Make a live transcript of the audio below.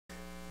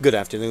Good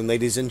afternoon,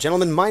 ladies and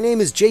gentlemen. My name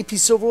is JP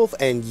Silverwolf,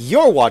 and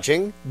you're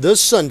watching The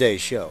Sunday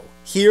Show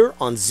here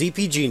on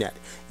ZPGNet,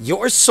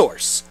 your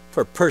source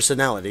for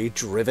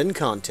personality-driven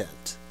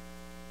content.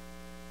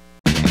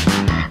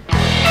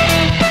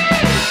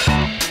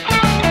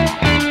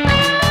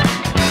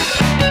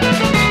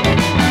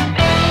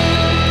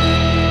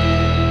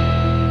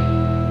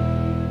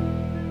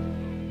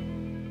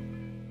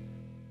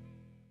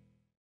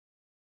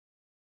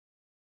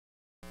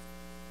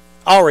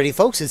 Alrighty,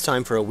 folks, it's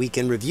time for a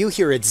weekend review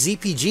here at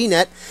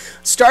ZPGNet,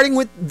 starting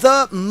with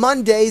the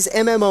Monday's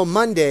MMO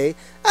Monday.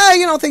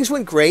 Things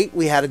went great.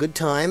 We had a good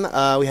time.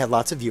 We had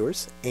lots of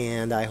viewers,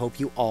 and I hope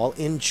you all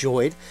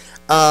enjoyed.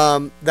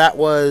 That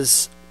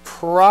was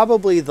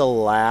probably the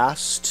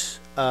last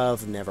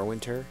of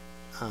Neverwinter.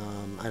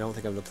 I don't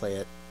think I'm going to play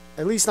it,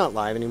 at least not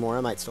live anymore.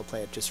 I might still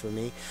play it just for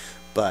me,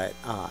 but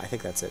I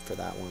think that's it for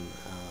that one.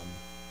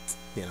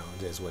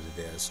 It is what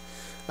it is.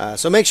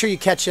 So make sure you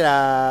catch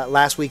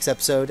last week's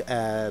episode.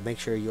 Make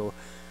sure you'll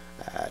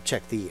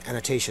check the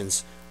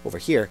annotations over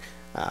here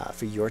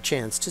for your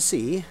chance to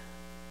see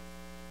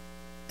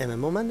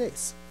MMO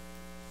Mondays.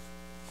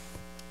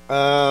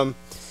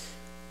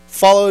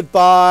 Followed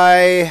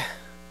by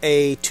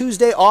a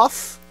Tuesday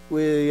off.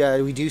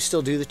 We do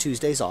still do the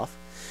Tuesdays off.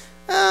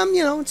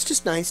 It's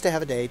just nice to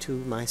have a day to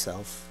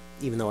myself,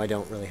 even though I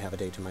don't really have a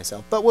day to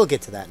myself. But we'll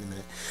get to that in a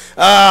minute.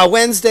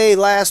 Wednesday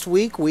last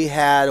week, we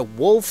had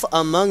Wolf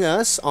Among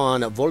Us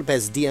on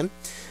Volpes Diem.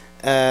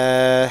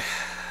 If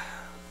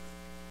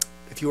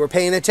you were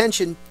paying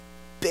attention,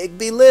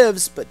 Bigby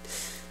lives, but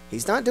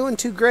he's not doing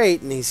too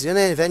great, and he's going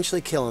to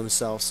eventually kill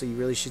himself, so you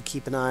really should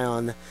keep an eye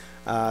on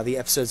the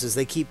episodes as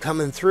they keep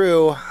coming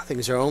through.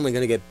 Things are only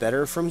going to get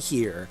better from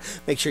here.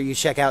 Make sure you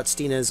check out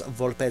Stina's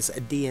Volpes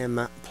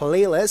Diem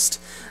playlist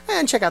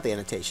and check out the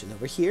annotation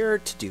over here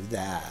to do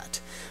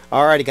that.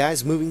 Alrighty,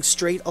 guys, moving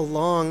straight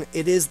along.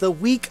 It is the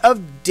week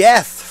of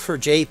death for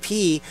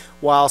JP.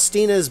 While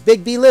Stina's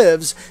Bigby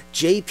lives,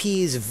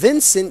 JP's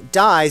Vincent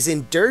dies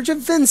in Dirge of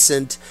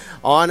Vincent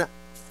on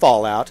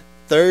Fallout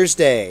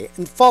Thursday.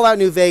 In Fallout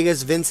New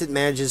Vegas, Vincent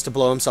manages to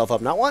blow himself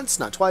up not once,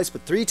 not twice,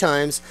 but 3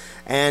 times,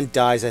 and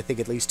dies, I think,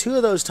 at least 2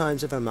 of those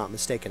times, if I'm not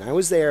mistaken. I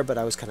was there, but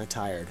I was kind of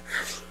tired.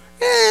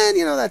 And,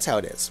 that's how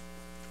it is.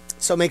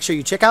 So make sure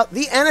you check out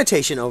the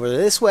annotation over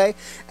this way,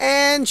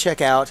 and check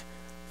out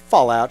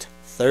Fallout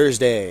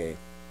Thursday.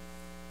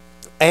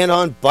 And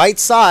on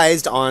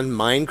Bite-Sized on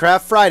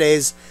Minecraft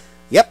Fridays,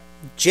 yep,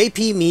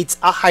 JP meets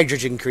a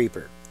hydrogen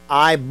creeper.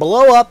 I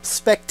blow up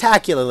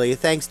spectacularly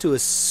thanks to a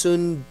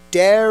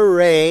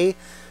Tsundere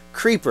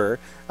creeper,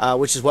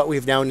 which is what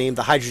we've now named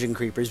the hydrogen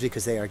creepers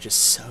because they are just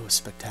so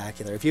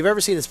spectacular. If you've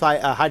ever seen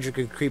a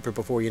hydrogen creeper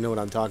before, you know what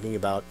I'm talking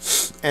about.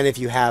 And if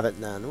you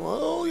haven't, then,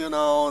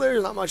 well,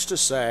 there's not much to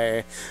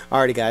say.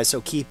 Alrighty, guys,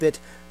 so keep it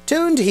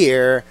tuned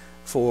here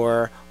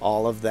for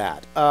all of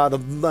that.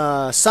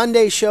 The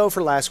Sunday show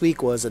for last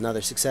week was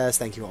another success.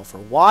 Thank you all for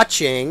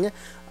watching.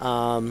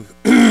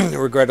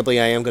 Regrettably,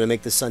 I am going to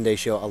make the Sunday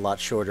show a lot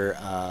shorter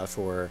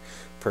for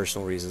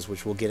personal reasons,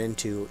 which we'll get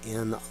into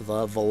in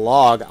the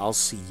vlog. I'll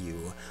see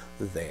you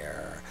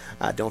there.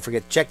 Don't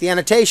forget to check the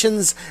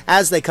annotations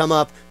as they come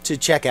up to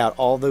check out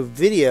all the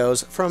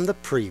videos from the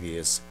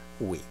previous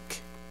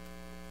week.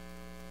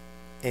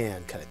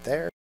 And cut it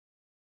there.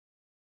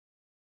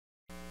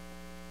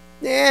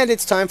 And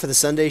it's time for the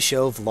Sunday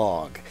Show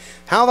vlog.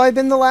 How have I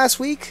been the last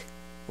week?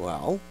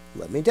 Well,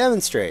 let me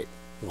demonstrate.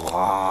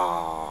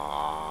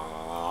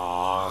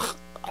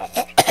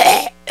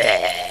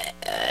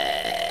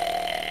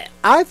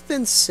 I've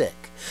been sick.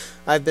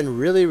 I've been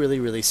really, really,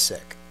 really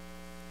sick.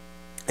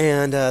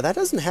 And that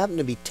doesn't happen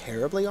to be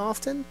terribly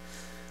often.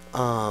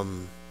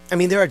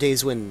 There are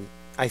days when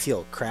I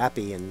feel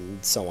crappy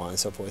and so on and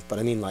so forth,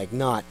 but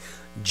not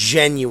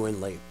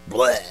genuinely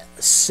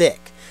sick.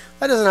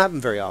 That doesn't happen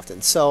very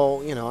often.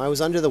 So, I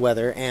was under the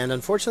weather, and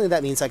unfortunately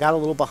that means I got a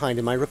little behind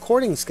in my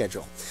recording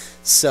schedule.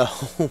 So,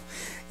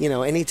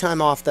 any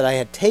time off that I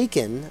had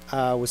taken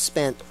was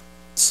spent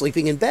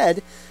sleeping in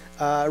bed,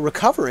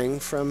 recovering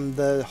from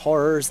the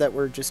horrors that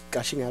were just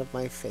gushing out of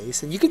my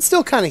face. And you can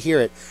still kind of hear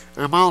it.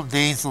 I'm all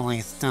nasally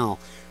still.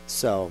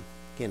 So,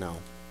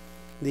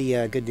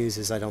 the good news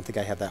is I don't think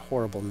I have that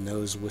horrible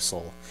nose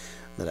whistle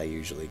that I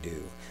usually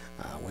do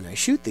when I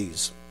shoot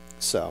these.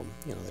 So,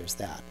 there's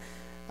that.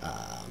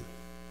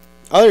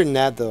 Other than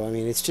that, though,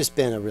 it's just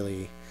been a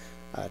really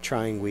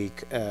trying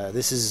week.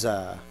 These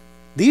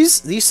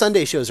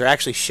Sunday shows are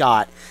actually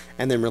shot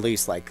and then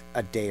released like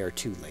a day or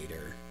 2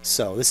 later.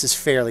 So this is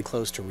fairly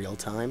close to real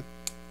time.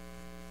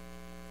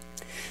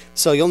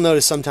 So you'll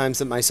notice sometimes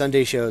that my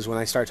Sunday shows, when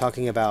I start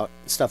talking about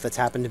stuff that's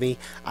happened to me,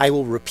 I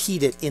will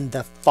repeat it in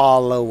the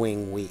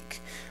following week.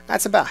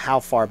 That's about how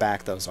far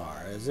back those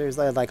are. There's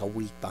like a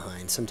week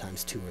behind,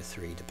 sometimes 2 or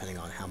 3, depending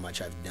on how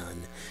much I've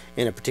done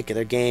in a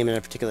particular game in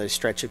a particular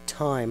stretch of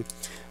time.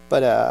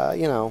 But,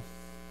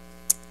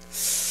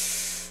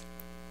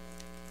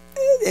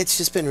 it's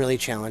just been really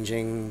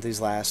challenging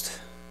these last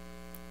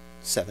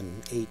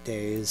 7, 8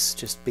 days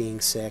just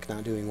being sick,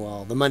 not doing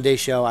well. The Monday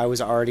show, I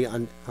was already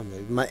on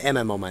the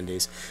MMO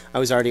Mondays. I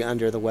was already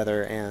under the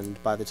weather,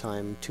 and by the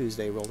time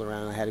Tuesday rolled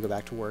around, I had to go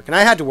back to work. And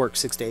I had to work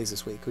 6 days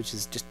this week, which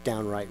is just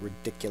downright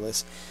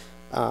ridiculous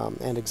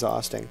and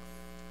exhausting.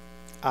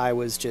 I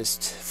was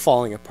just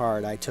falling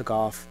apart. I took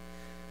off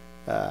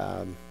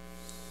as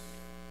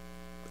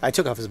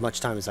much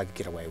time as I could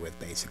get away with,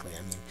 basically.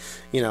 I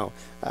mean,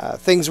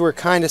 things were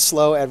kind of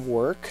slow at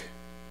work.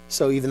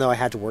 So even though I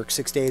had to work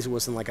 6 days, it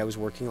wasn't like I was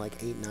working like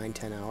 8, 9,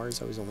 10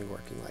 hours. I was only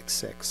working like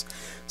 6.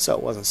 So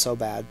it wasn't so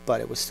bad, but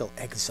it was still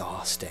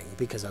exhausting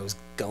because I was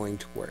going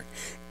to work,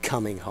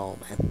 coming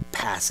home, and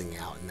passing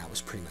out, and that was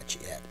pretty much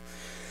it.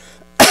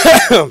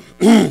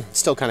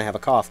 Still kind of have a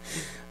cough.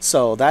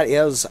 So that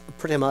is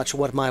pretty much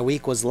what my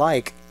week was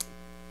like,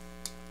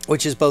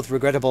 which is both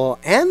regrettable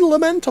and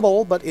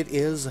lamentable, but it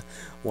is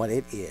what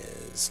it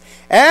is.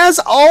 As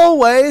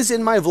always,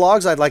 in my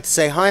vlogs, I'd like to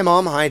say hi,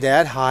 Mom, hi,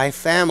 Dad, hi,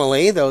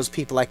 family, those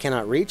people I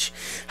cannot reach.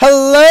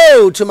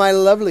 Hello to my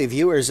lovely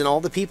viewers and all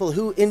the people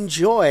who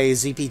enjoy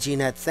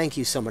ZPGNet. Thank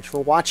you so much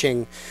for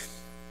watching.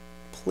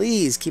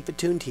 Please keep it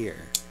tuned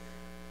here.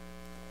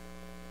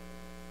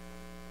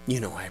 You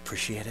know I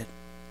appreciate it.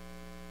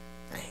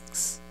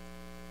 Thanks.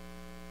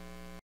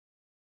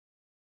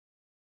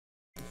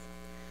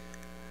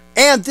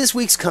 And this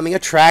week's coming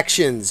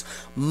attractions.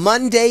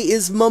 Monday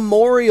is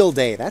Memorial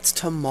Day. That's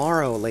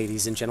tomorrow,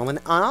 ladies and gentlemen.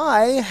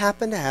 I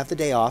happen to have the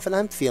day off and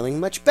I'm feeling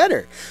much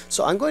better.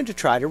 So I'm going to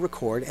try to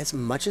record as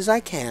much as I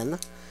can.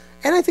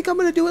 And I think I'm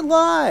going to do it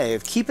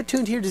live. Keep it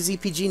tuned here to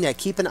ZPGNet.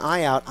 Keep an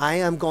eye out. I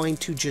am going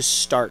to just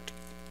start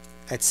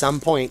at some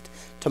point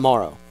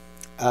tomorrow.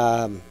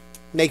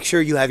 Make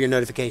sure you have your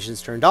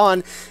notifications turned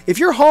on. If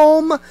you're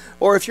home,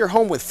 or if you're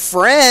home with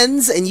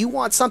friends and you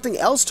want something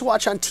else to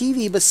watch on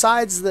TV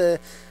besides the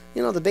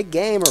big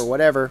game or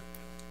whatever,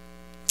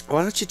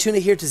 why don't you tune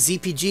in here to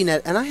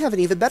ZPGNet? And I have an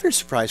even better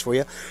surprise for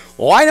you.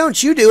 Why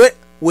don't you do it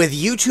with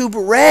YouTube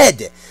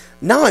Red?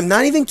 No, I'm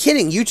not even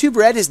kidding. YouTube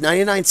Red is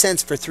 99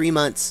 cents for 3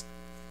 months.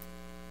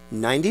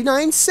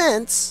 99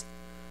 cents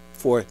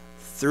for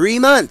 3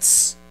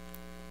 months.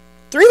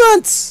 3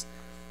 months!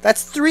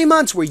 That's 3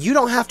 months where you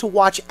don't have to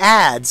watch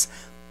ads,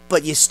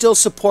 but you still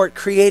support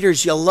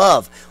creators you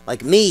love,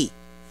 like me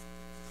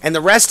and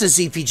the rest of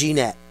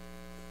ZPGNet.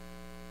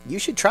 You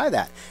should try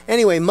that.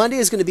 Anyway, Monday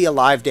is going to be a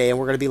live day, and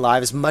we're going to be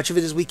live as much of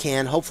it as we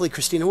can. Hopefully,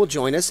 Christina will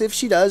join us. If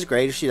she does,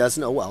 great. If she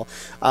doesn't, oh well.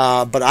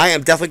 But I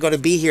am definitely going to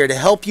be here to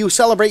help you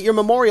celebrate your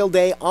Memorial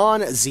Day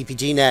on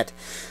ZPGNet.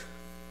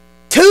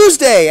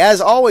 Tuesday, as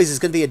always, is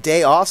going to be a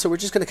day off, so we're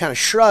just going to kind of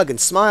shrug and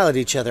smile at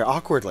each other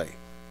awkwardly.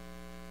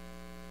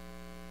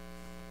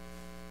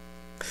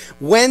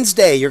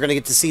 Wednesday, you're going to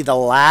get to see the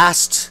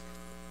last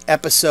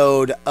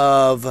episode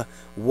of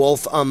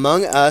Wolf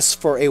Among Us.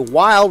 For a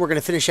while, we're going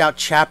to finish out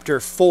Chapter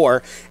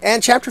 4.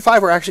 And Chapter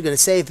 5 we're actually going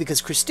to save because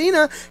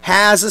Christina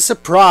has a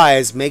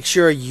surprise. Make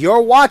sure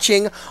you're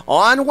watching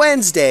on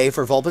Wednesday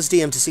for Vulpus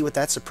DM to see what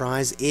that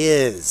surprise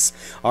is.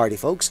 Alrighty,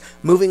 folks,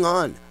 moving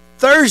on.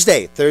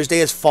 Thursday. Thursday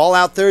is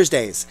Fallout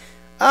Thursdays.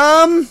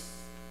 Not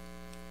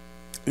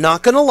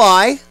going to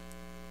lie.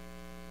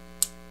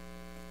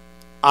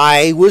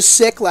 I was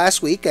sick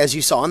last week, as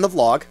you saw in the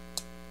vlog.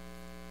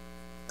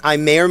 I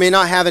may or may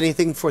not have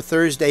anything for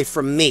Thursday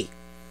from me.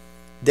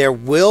 There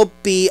will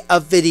be a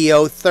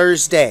video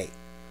Thursday.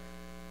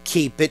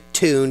 Keep it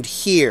tuned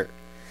here.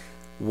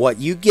 What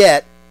you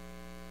get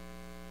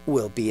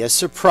will be a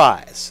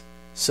surprise.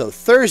 So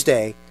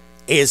Thursday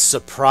is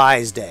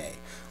Surprise Day.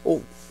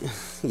 Oh,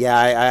 yeah,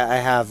 I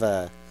have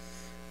a...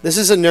 This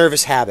is a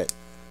nervous habit.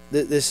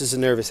 This is a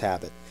nervous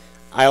habit.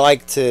 I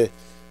like to,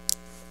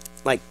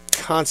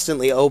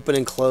 constantly open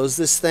and close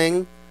this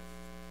thing.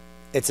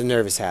 It's a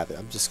nervous habit.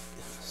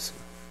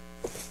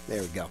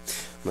 There we go. I'm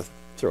going to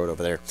throw it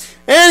over there.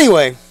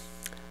 Anyway,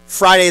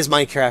 Friday is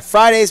Minecraft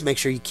Fridays. Make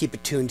sure you keep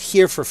it tuned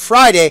here for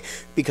Friday,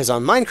 because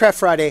on Minecraft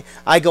Friday,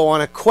 I go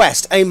on a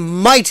quest. A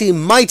mighty,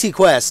 mighty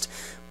quest.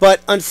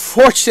 But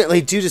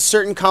unfortunately, due to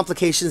certain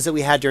complications that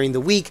we had during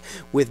the week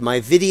with my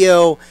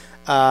video,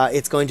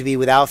 it's going to be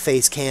without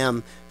face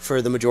cam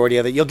for the majority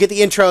of it. You'll get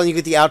the intro and you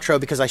get the outro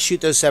because I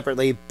shoot those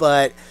separately,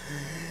 but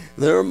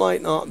there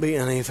might not be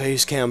any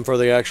face cam for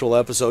the actual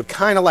episode,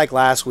 kind of like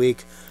last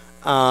week.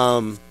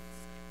 I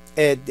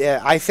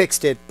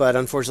fixed it, but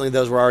unfortunately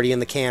those were already in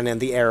the can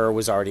and the error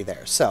was already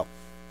there, so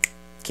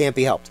can't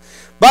be helped.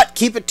 But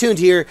keep it tuned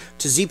here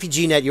to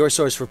ZPGNet, your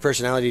source for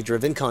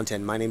personality-driven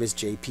content. My name is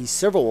JP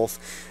Silverwolf,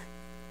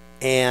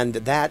 and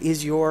that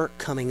is your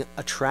coming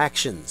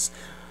attractions.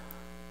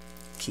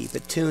 Keep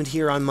it tuned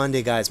here on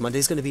Monday, guys.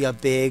 Monday's going to be a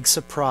big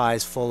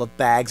surprise full of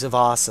bags of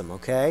awesome,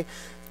 okay?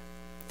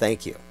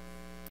 Thank you.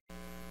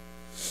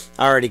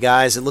 Alrighty,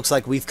 guys, it looks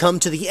like we've come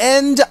to the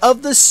end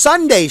of the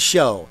Sunday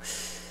show.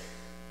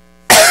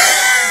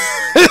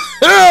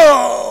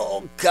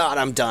 Oh, God,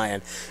 I'm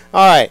dying.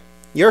 Alright,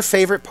 your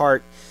favorite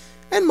part,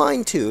 and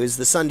mine too, is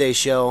the Sunday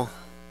show,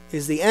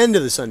 is the end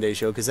of the Sunday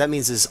show, because that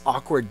means this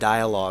awkward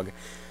dialogue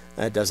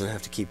That doesn't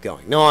have to keep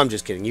going. No, I'm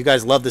just kidding. You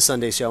guys love the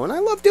Sunday show, and I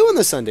love doing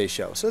the Sunday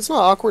show, so it's not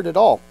awkward at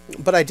all.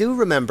 But I do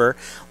remember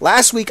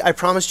last week I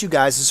promised you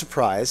guys a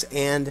surprise,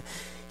 and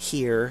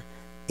here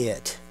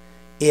it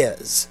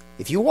is.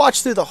 If you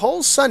watch through the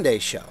whole Sunday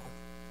show,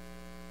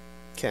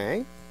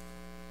 okay,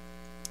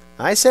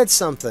 I said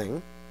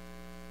something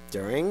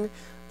during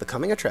the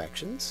coming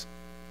attractions.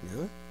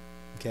 Yeah,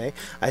 okay,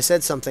 I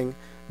said something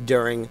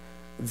during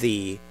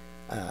the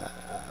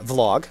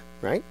vlog,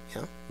 right?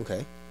 Yeah,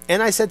 okay.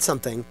 And I said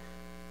something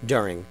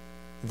during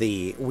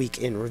the week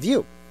in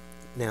review.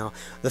 Now,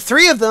 the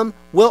three of them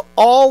will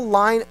all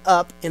line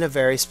up in a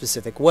very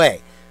specific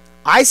way.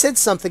 I said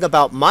something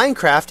about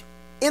Minecraft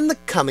in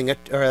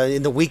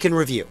the week in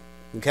review.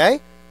 Okay?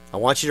 I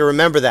want you to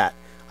remember that.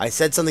 I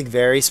said something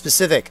very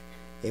specific.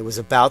 It was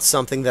about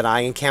something that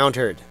I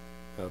encountered.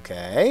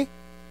 Okay?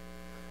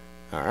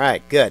 All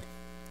right, good.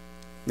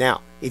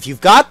 Now, if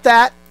you've got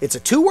that, it's a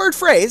two-word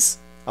phrase.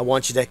 I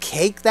want you to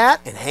take that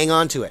and hang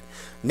on to it.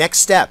 Next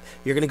step,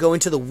 you're going to go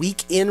into the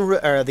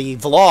the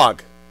vlog.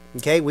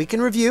 Okay, week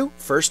in review,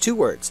 first two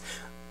words.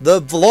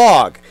 The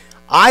vlog.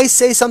 I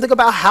say something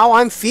about how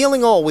I'm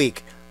feeling all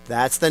week.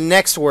 That's the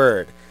next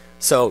word.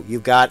 So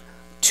you've got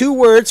two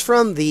words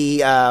from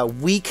the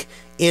week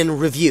in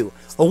review.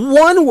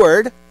 One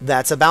word,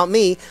 that's about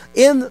me,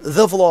 in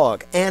the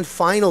vlog. And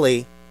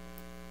finally,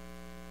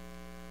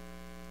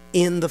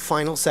 in the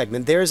final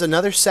segment, there's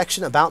another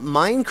section about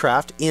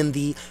Minecraft in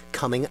the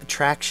coming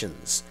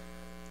attractions.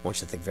 I want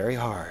you to think very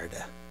hard.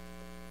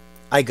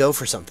 I go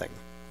for something.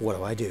 What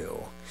do I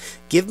do?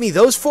 Give me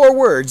those four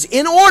words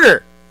in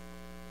order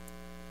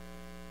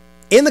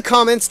in the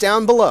comments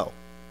down below.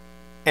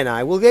 And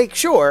I will make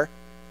sure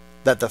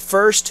that the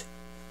first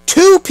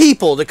two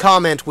people to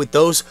comment with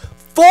those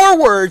four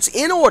words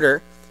in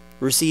order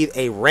receive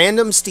a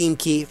random Steam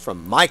key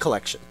from my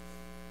collection.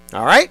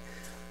 Alright?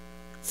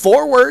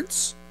 4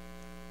 words,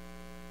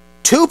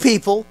 2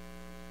 people,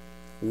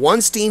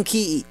 1 Steam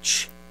key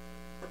each.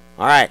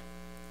 Alright.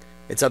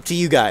 It's up to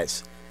you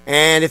guys.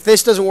 And if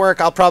this doesn't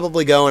work, I'll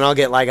probably go and I'll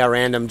get like a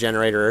random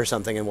generator or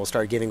something and we'll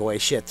start giving away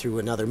shit through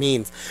another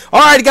means.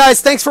 Alright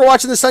guys, thanks for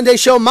watching the Sunday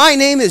Show. My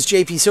name is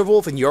JP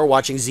Silverwolf and you're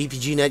watching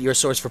ZPGNet, your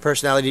source for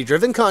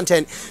personality-driven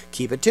content.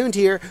 Keep it tuned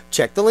here.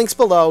 Check the links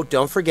below.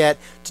 Don't forget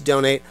to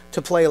donate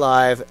to Play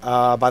Live.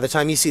 By the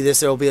time you see this,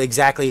 there will be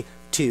exactly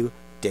 2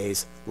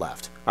 days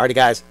left. Alrighty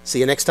guys, see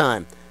you next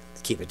time.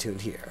 Keep it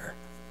tuned here.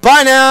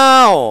 Bye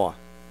now!